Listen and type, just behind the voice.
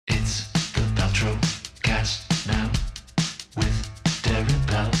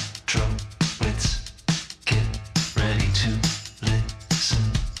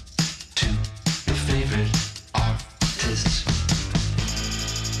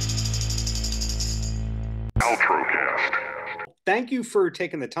Paltrocast. Thank you for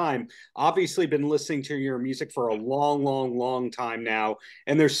taking the time. Obviously, been listening to your music for a long, long, long time now,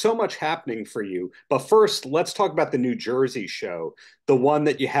 and there's so much happening for you. But first, let's talk about the New Jersey show, the one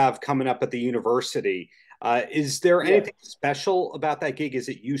that you have coming up at the university. Is there Yes. anything special about that gig? Is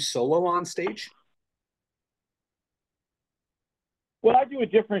it you solo on stage? Well, I do a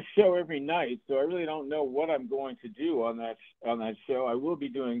different show every night, so I really don't know what I'm going to do on that show. I will be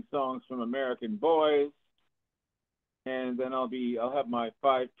doing songs from American Boys, and then I'll have my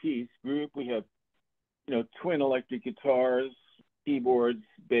 5-piece group. We have, twin electric guitars, keyboards,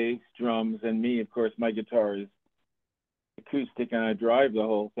 bass, drums, and me. Of course, my guitar is acoustic, and I drive the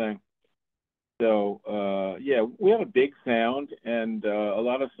whole thing. So, yeah, we have a big sound and a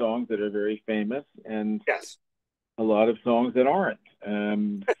lot of songs that are very famous, and Yes. a lot of songs that aren't,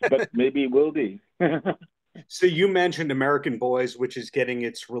 but maybe will be. So you mentioned American Boys, which is getting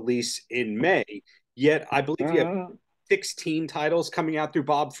its release in May. Yet I believe you have 16 titles coming out through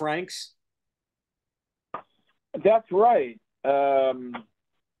Bob Franks. That's right. And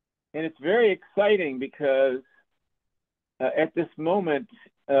it's very exciting because at this moment,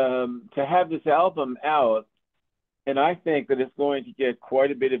 to have this album out, and I think that it's going to get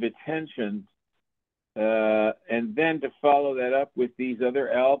quite a bit of attention, and then to follow that up with these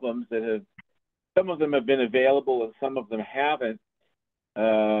other albums that some of them have been available and some of them haven't.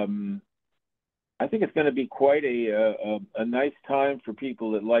 I think it's going to be quite a nice time for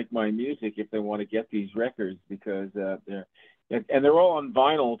people that like my music if they want to get these records, because they're all on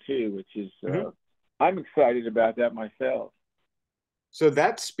vinyl too, which is I'm excited about that myself. So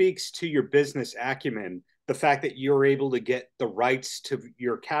that speaks to your business acumen, the fact that you're able to get the rights to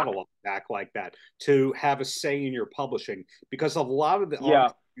your catalog back like that, to have a say in your publishing, because a lot of the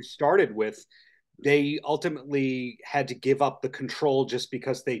artists you started with, they ultimately had to give up the control just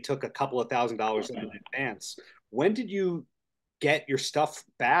because they took a couple of $1,000s in advance. When did you get your stuff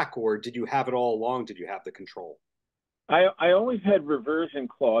back, or did you have it all along? Did you have the control? I always had reversion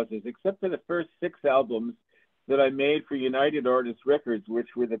clauses, except for the first 6 albums that I made for United Artists Records, which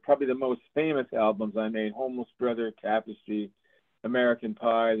were probably the most famous albums I made: Homeless Brother, Tapestry, American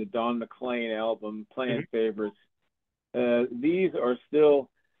Pie, the Don McLean album, Playing Favorites. These are still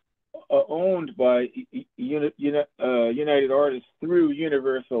owned by United Artists through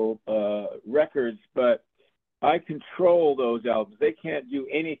Universal Records, but I control those albums. They can't do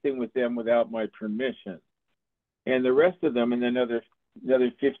anything with them without my permission. And the rest of them, and then another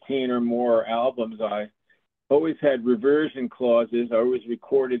 15 or more albums, I always had reversion clauses. I always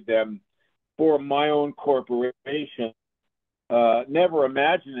recorded them for my own corporation, never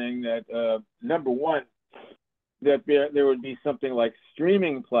imagining that, number one, that there would be something like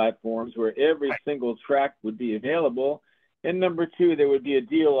streaming platforms where every single track would be available. And number two, there would be a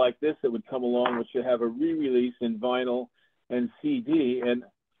deal like this that would come along, which would have a re-release in vinyl and CD. And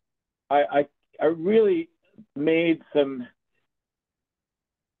I really made some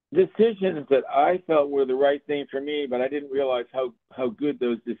decisions that I felt were the right thing for me, but I didn't realize how good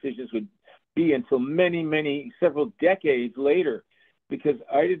those decisions would be until several decades later, because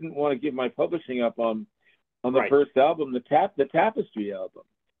I didn't want to give my publishing up on the first album, the Tapestry album.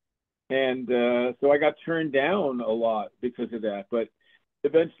 And so I got turned down a lot because of that, but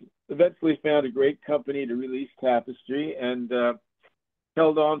eventually found a great company to release Tapestry, and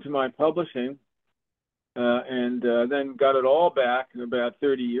held on to my publishing, and then got it all back about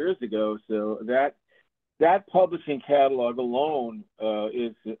 30 years ago. So that publishing catalog alone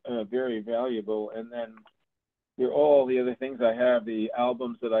is very valuable. And then there are all the other things I have, the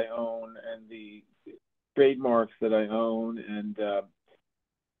albums that I own and the trademarks that I own, and the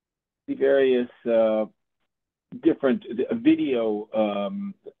various different video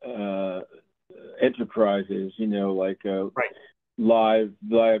enterprises, like live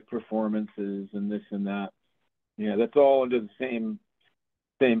performances and this and that. Yeah, that's all under the same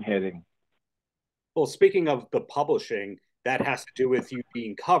heading. Well, speaking of the publishing, that has to do with you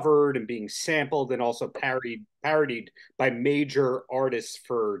being covered and being sampled and also parodied by major artists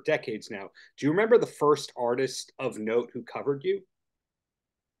for decades now. Do you remember the first artist of note who covered you?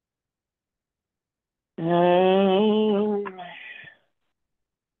 A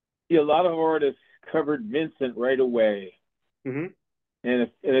lot of artists covered Vincent right away. Mm-hmm. And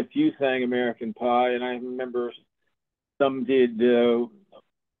a few sang American Pie, and I remember some did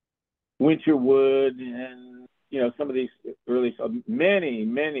Winterwood, and some of these early, many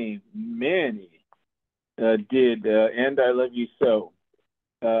did And I Love You So.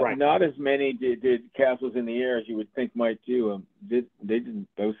 Not as many did Castles in the Air as you would think might do. They didn't.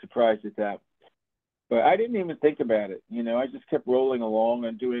 I was surprised at that. But I didn't even think about it. I just kept rolling along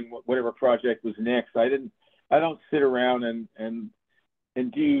and doing whatever project was next. I I don't sit around and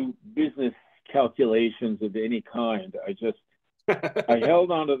do business calculations of any kind. I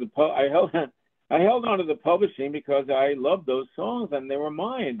held on to I held on to the publishing because I loved those songs and they were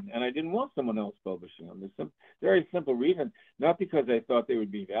mine, and I didn't want someone else publishing them. There's some very simple reason, not because I thought they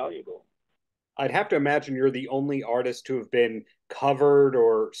would be valuable. I'd have to imagine you're the only artist to have been covered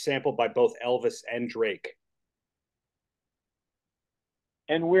or sampled by both Elvis and Drake.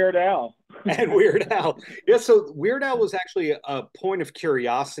 And Weird Al. And Weird Al. Yeah, so Weird Al was actually a point of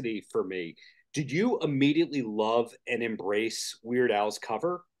curiosity for me. Did you immediately love and embrace Weird Al's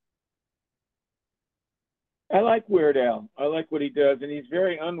cover? I like Weird Al. I like what he does, and he's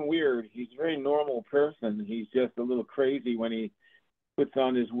very unweird. He's a very normal person. He's just a little crazy when he puts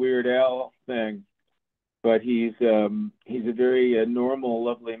on his Weird Al thing, but he's a very normal,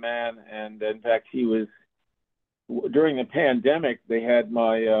 lovely man. And in fact, he was during the pandemic. They had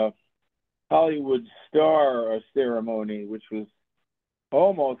my Hollywood star ceremony, which was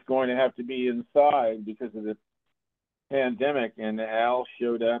almost going to have to be inside because of the pandemic. And Al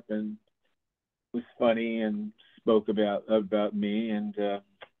showed up and was funny and spoke about me, and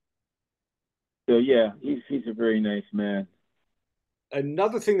so yeah, he's a very nice man.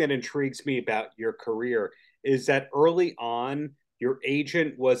 Another thing that intrigues me about your career is that early on, your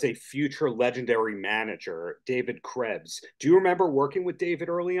agent was a future legendary manager, David Krebs. Do you remember working with David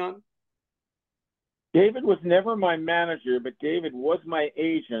early on? David was never my manager, but David was my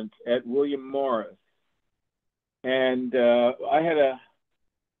agent at William Morris, and I had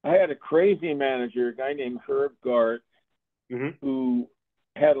a crazy manager, a guy named Herb Gart, who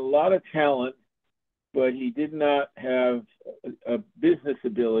had a lot of talent, but he did not have a business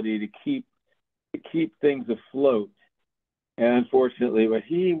ability to keep things afloat. And unfortunately, but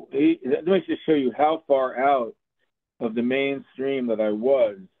let me just show you how far out of the mainstream that I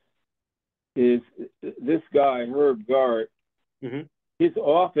was. Is this guy Herb Gart? His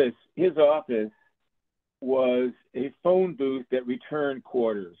office was a phone booth at return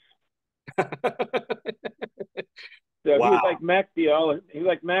quarters. So wow. He was like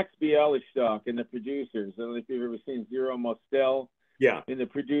Max Bialystock in The Producers. I don't know if you've ever seen Zero Mostel. Yeah. In The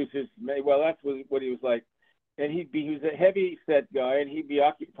Producers. Well, that's what he was like. And he was a heavy set guy, and he'd be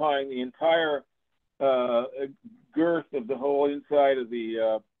occupying the entire girth of the whole inside of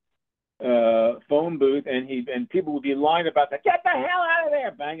the phone booth, and people would be lying about that. Get the hell out of there,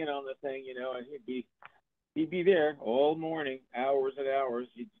 banging on the thing, and he'd be there all morning, hours and hours.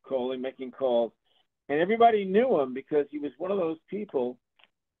 He'd calling, making calls. And everybody knew him because he was one of those people.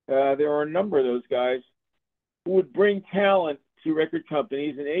 There are a number of those guys who would bring talent to record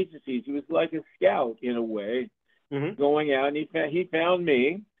companies and agencies. He was like a scout in a way, going out, and he found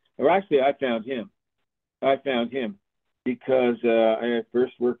me. Or actually, I found him. Because I had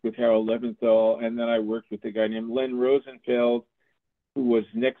first worked with Harold Leventhal, and then I worked with a guy named Len Rosenfeld, who was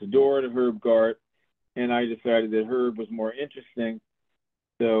next door to Herb Gart. And I decided that Herb was more interesting,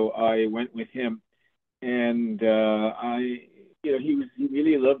 so I went with him. And he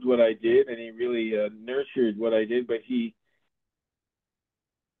really loved what I did, and he really nurtured what I did. But he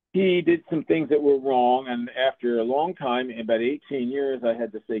did some things that were wrong, and after a long time, about 18 years, I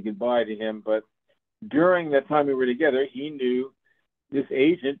had to say goodbye to him. But during that time we were together, he knew this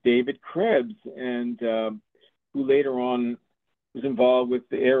agent, David Krebs, and who later on was involved with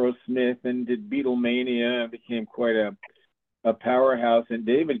the Aerosmith and did Beatlemania and became quite a powerhouse. And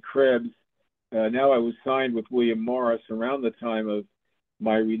David Krebs, now I was signed with William Morris around the time of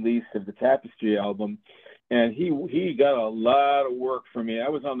my release of the Tapestry album, and he got a lot of work for me. I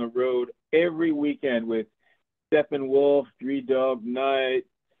was on the road every weekend with Steppenwolf, Three Dog Night,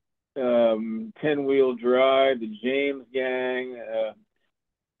 10-Wheel Drive, the James Gang,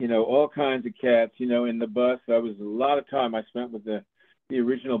 all kinds of cats, in the bus. I was a lot of time I spent with the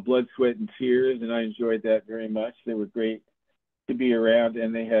original Blood, Sweat, and Tears, and I enjoyed that very much. They were great to be around,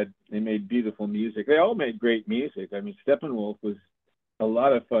 and they made beautiful music. They all made great music. I mean, Steppenwolf was a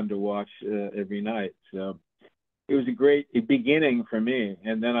lot of fun to watch every night. So it was a great beginning for me.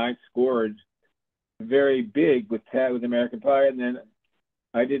 And then I scored very big with American Pie, and then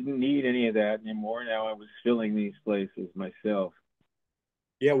I didn't need any of that anymore. Now I was filling these places myself.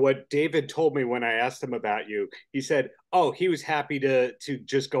 Yeah, what David told me when I asked him about you, he said, "Oh, he was happy to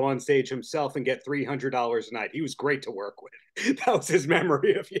just go on stage himself and get $300 a night. He was great to work with." That was his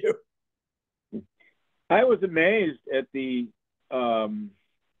memory of you. I was amazed at the upside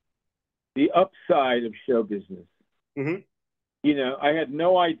of show business. I had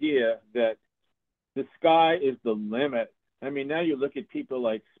no idea that the sky is the limit. I mean, now you look at people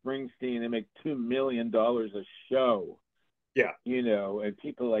like Springsteen; they make $2 million a show. Yeah. And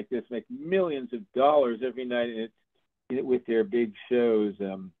people like this make millions of dollars every night with their big shows.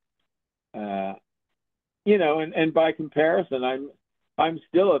 And by comparison, I'm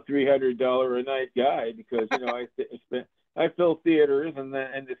still a $300 a night guy because I fill theaters and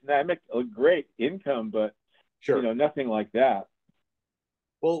I make a great income, but Sure. nothing like that.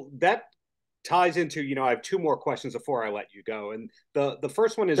 Well, that ties into, I have two more questions before I let you go. And the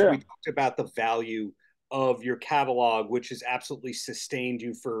first one is, we Sure. talked about the value of your catalog, which has absolutely sustained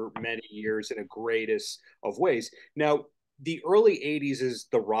you for many years in a greatest of ways. Now, the early 80s is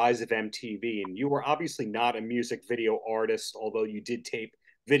the rise of MTV, and you were obviously not a music video artist, although you did tape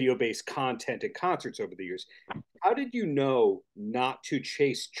video-based content at concerts over the years. How did you know not to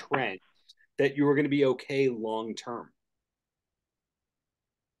chase trends, that you were going to be okay long term?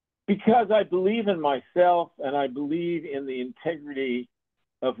 Because I believe in myself and I believe in the integrity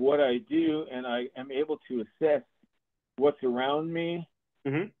of what I do, and I am able to assess what's around me,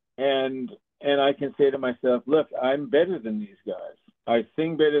 Mm-hmm. and I can say to myself, look, I'm better than these guys. I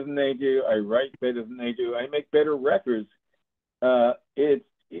sing better than they do. I write better than they do. I make better records. And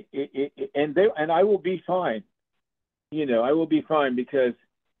I will be fine. I will be fine, because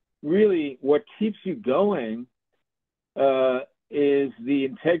really what keeps you going is the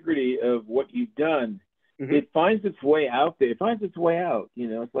integrity of what you've done. Mm-hmm. It finds its way out there. It finds its way out.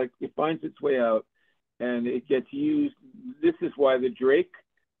 It's like it finds its way out and it gets used. This is why the Drake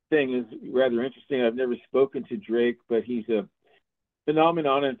thing is rather interesting. I've never spoken to Drake, but he's a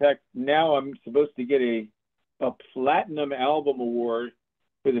phenomenon. In fact, now I'm supposed to get a platinum album award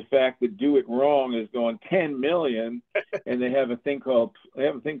for the fact that "Do It Wrong" is going 10 million, and they have a thing called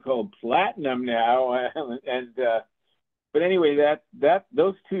platinum now. But anyway,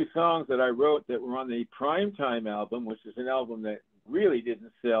 those two songs that I wrote that were on the Primetime album, which is an album that really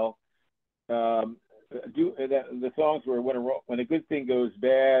didn't sell. The songs were "When a Good Thing Goes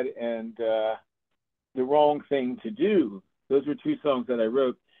Bad" and "The Wrong Thing to Do." Those were two songs that I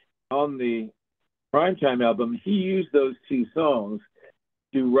wrote on the Primetime album. He used those two songs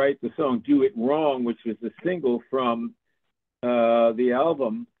to write the song "Do It Wrong," which was the single from the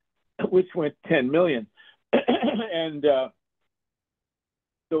album, which went 10 million. And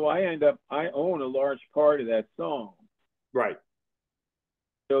so I own a large part of that song. Right.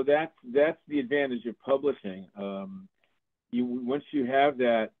 So that's the advantage of publishing. Once you have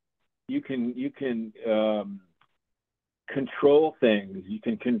that, you can control things. You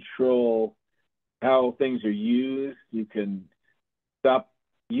can control how things are used. You can stop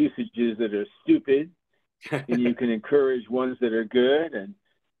usages that are stupid, and you can encourage ones that are good, and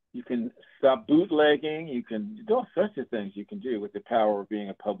you can stop bootlegging. You can do all sorts of things you can do with the power of being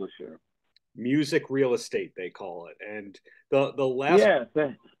a publisher. Music real estate, they call it. And the last Yes.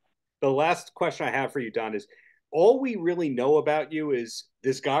 the last question I have for you, Don, is, all we really know about you is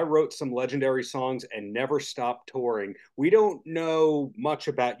this guy wrote some legendary songs and never stopped touring. We don't know much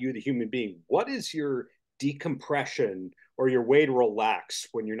about you, the human being. What is your decompression or your way to relax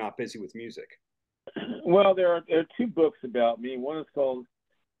when you're not busy with music? Well, there are two books about me. One is called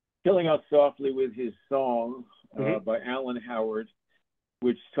 "Killing Us Softly with His Songs" by Alan Howard,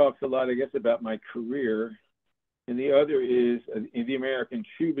 which talks a lot, I guess, about my career. And the other is "The American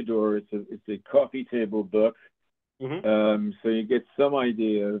Troubadour." It's a coffee table book. So you get some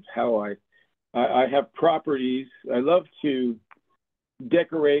idea of how I have properties. I love to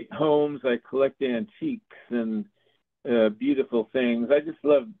decorate homes. I collect antiques and beautiful things. I just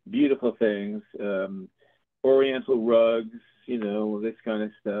love beautiful things. Oriental rugs, this kind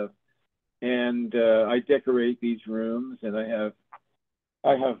of stuff. And I decorate these rooms, and I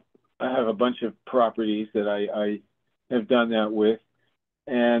have a bunch of properties that I have done that with.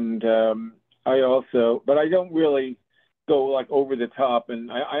 And but I don't really go like over the top.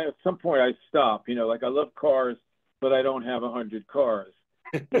 And I at some point I stop, like I love cars, but I don't have 100 cars,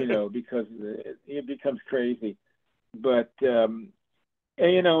 because it becomes crazy. But, and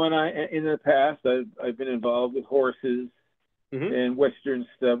in the past, I've been involved with horses and Western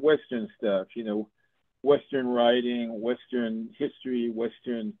stuff, Western riding, Western history,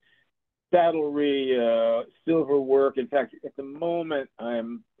 Western saddlery, silver work. In fact, at the moment,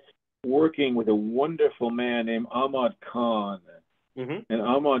 I'm working with a wonderful man named Ahmad Khan. And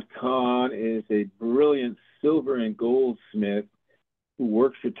Ahmad Khan is a brilliant silver and goldsmith who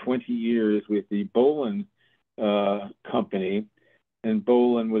worked for 20 years with the Bolin company. And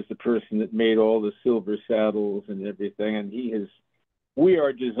Bolin was the person that made all the silver saddles and everything. And we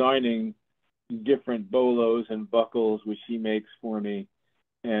are designing different bolos and buckles, which he makes for me.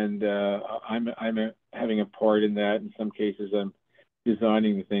 And I'm having a part in that. In some cases, I'm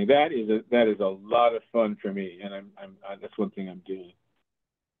designing the thing. That is a lot of fun for me, and that's one thing I'm doing.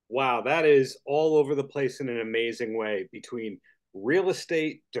 Wow, that is all over the place in an amazing way between real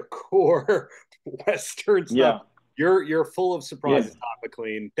estate, decor, Western Yeah. stuff. You're full of surprises, Yeah. Tom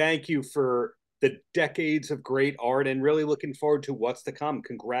McLean. Thank you for the decades of great art and really looking forward to what's to come.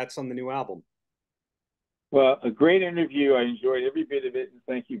 Congrats on the new album. Well, a great interview. I enjoyed every bit of it, and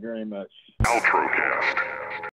thank you very much. Paltrocast.